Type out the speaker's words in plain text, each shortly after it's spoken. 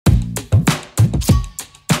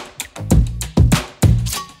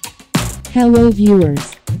Hello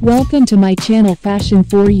viewers. Welcome to my channel Fashion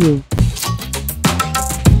for You.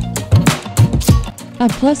 A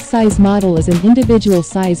plus-size model is an individual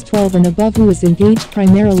size 12 and above who is engaged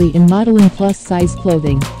primarily in modeling plus-size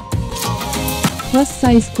clothing.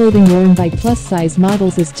 Plus-size clothing worn by plus-size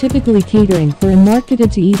models is typically catering for and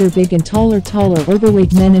marketed to either big and tall or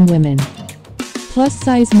overweight men and women.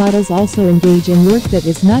 Plus-size models also engage in work that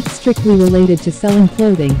is not strictly related to selling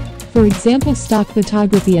clothing, for example stock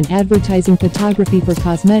photography and advertising photography for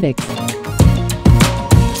cosmetics,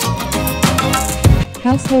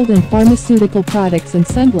 household and pharmaceutical products and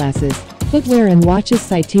sunglasses, footwear and watches.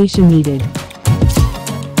 Citation needed.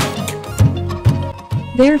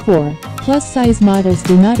 Therefore, plus-size models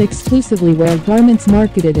do not exclusively wear garments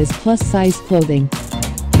marketed as plus-size clothing.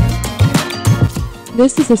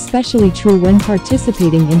 This is especially true when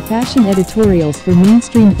participating in fashion editorials for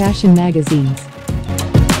mainstream fashion magazines.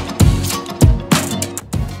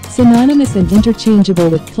 Synonymous and interchangeable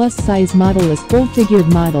with plus-size model is full-figured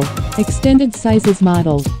model, extended sizes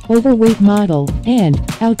model, overweight model, and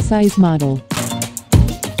outsize model.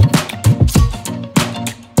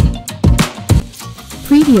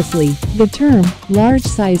 Previously, the term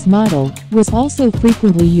large-size model was also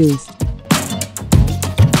frequently used.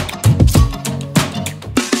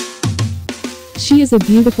 She is a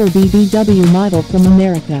beautiful BBW model from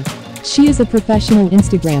America. She is a professional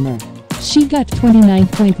Instagrammer. She got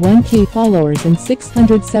 29.1k followers and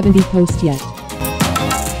 670 posts yet.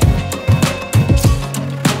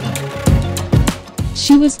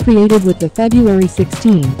 She was created with the February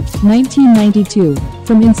 16, 1992,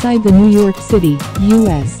 from inside the New York City,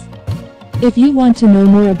 US. If you want to know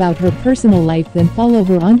more about her personal life, then follow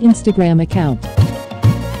her on Instagram account.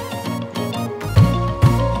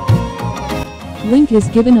 Link is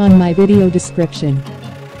given on my video description.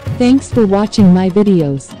 Thanks for watching my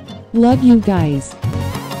videos. Love you guys.